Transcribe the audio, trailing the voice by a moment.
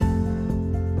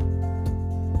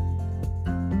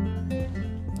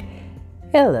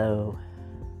Hello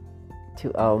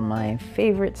to all my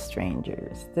favorite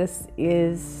strangers. This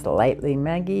is Slightly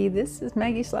Maggie. This is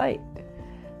Maggie Slight.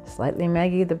 Slightly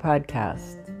Maggie, the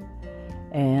podcast.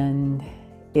 And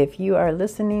if you are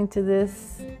listening to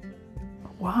this,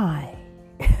 why?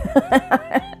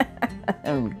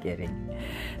 I'm kidding.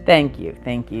 Thank you.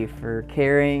 Thank you for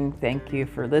caring. Thank you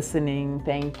for listening.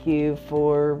 Thank you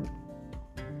for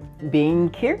being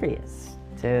curious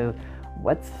to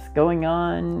what's going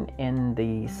on in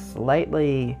the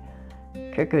slightly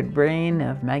crooked brain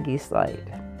of Maggie Slight.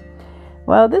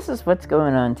 Well, this is what's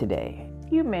going on today.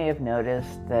 You may have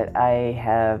noticed that I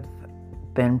have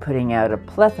been putting out a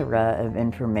plethora of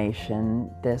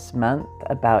information this month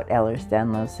about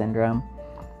Ehlers-Danlos syndrome.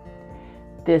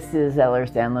 This is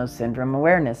Ehlers-Danlos Syndrome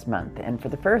Awareness Month, and for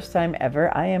the first time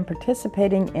ever, I am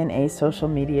participating in a social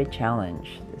media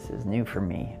challenge. This is new for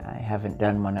me. I haven't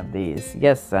done one of these.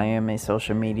 Yes, I am a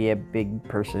social media big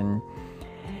person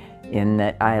in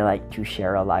that I like to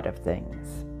share a lot of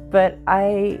things. But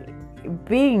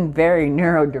being very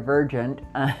neurodivergent,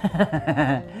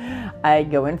 I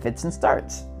go in fits and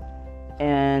starts.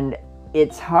 And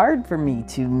it's hard for me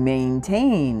to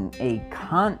maintain a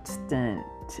constant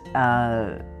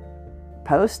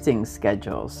posting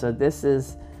schedule. So this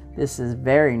is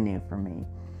very new for me.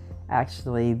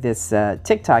 Actually, this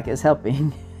TikTok is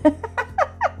helping.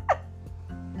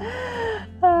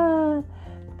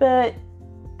 But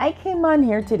I came on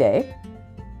here today.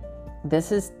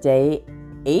 This is day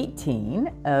 18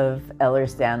 of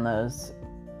Ehlers-Danlos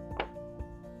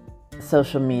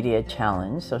social media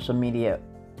challenge.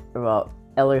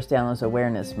 Ehlers-Danlos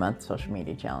Awareness Month social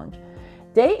media challenge.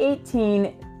 Day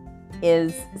 18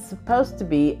 is supposed to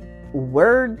be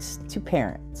words to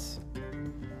parents.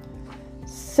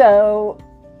 So,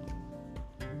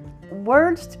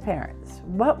 words to parents.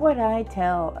 What would I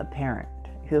tell a parent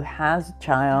who has a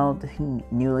child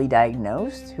newly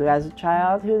diagnosed, who has a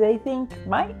child who they think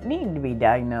might need to be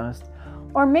diagnosed,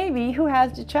 or maybe who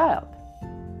has a child?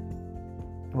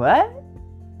 What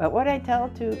would I tell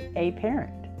to a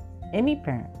parent, any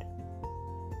parent?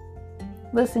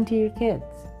 Listen to your kids.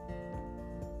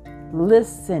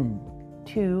 Listen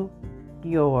to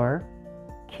your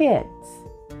kids.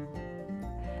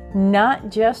 Not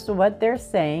just what they're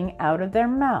saying out of their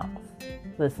mouth.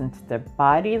 Listen to their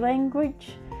body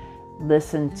language.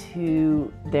 Listen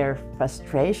to their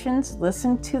frustrations.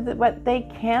 Listen to what they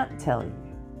can't tell you.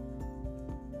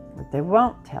 What they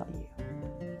won't tell you.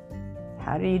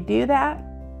 How do you do that?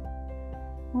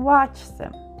 Watch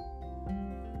them.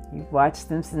 You've watched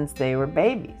them since they were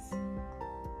babies.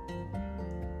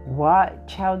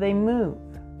 Watch how they move.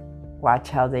 Watch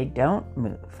how they don't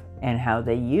move and how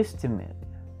they used to move.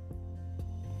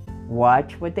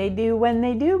 Watch what they do when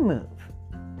they do move.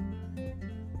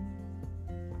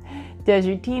 Does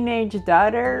your teenage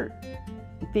daughter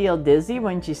feel dizzy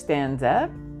when she stands up?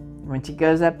 When she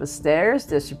goes up the stairs,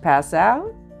 does she pass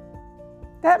out?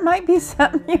 That might be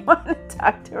something you want to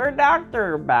talk to her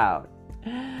doctor about.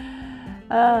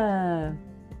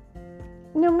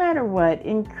 No matter what,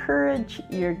 encourage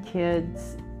your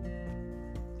kids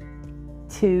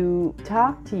to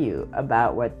talk to you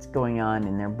about what's going on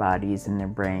in their bodies and their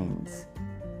brains.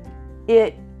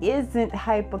 It isn't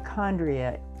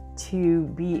hypochondria to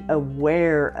be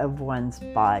aware of one's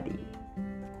body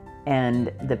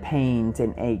and the pains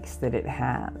and aches that it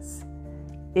has.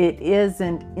 It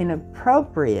isn't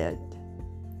inappropriate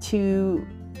to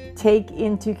take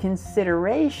into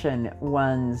consideration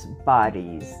one's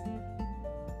body's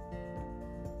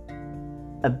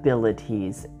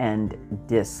abilities and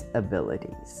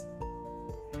disabilities.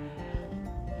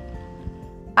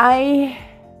 I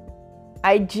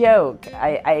joke.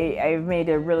 I made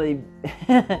a really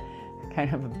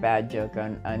kind of a bad joke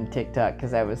on TikTok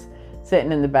because I was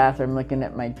sitting in the bathroom looking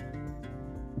at my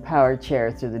power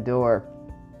chair through the door.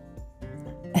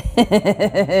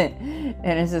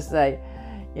 And it's just like,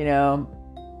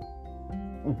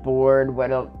 bored.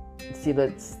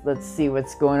 Let's see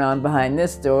what's going on behind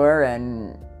this door,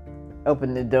 and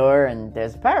open the door and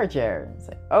there's a power chair. It's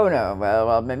like, oh no,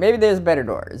 well maybe there's a better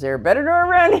door. Is there a better door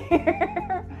around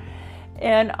here?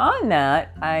 And on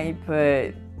that I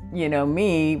put,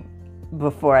 me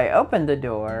before I opened the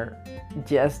door,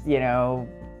 just,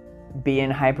 being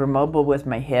hypermobile with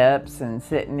my hips and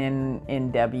sitting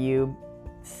in W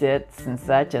sits and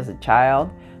such as a child.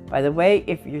 By the way,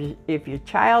 if your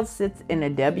child sits in a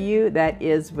W, that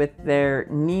is with their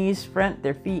knees front,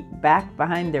 their feet back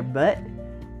behind their butt,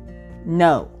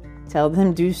 no. Tell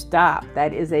them to stop.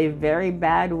 That is a very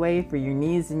bad way for your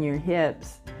knees and your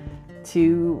hips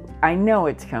I know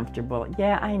it's comfortable.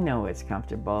 Yeah, I know it's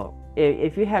comfortable.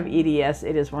 If you have EDS,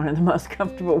 it is one of the most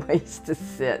comfortable ways to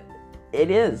sit.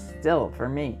 It is still for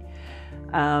me.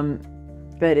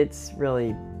 But it's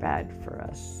really bad for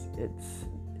us. It's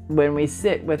when we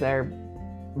sit with our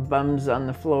bums on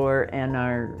the floor and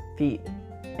our feet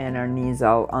and our knees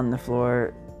all on the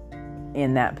floor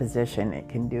in that position, it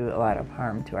can do a lot of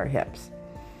harm to our hips.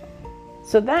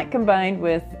 So that combined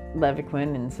with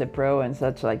Levaquin and Cipro and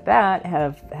such like that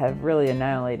have really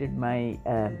annihilated my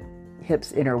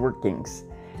hips' inner workings.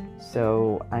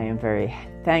 So I am very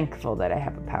thankful that I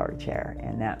have a power chair,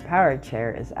 and that power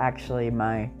chair is actually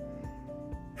my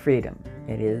freedom.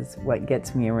 It is what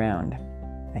gets me around.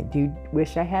 I do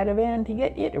wish I had a van to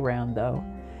get it around though,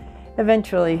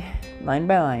 eventually, line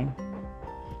by line.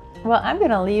 Well, I'm going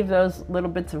to leave those little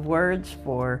bits of words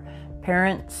for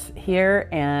parents here,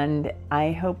 and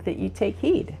I hope that you take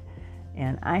heed.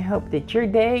 And I hope that your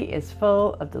day is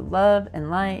full of the love and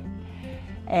light.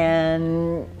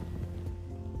 And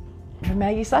from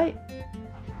Maggie Sight,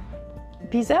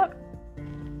 peace out.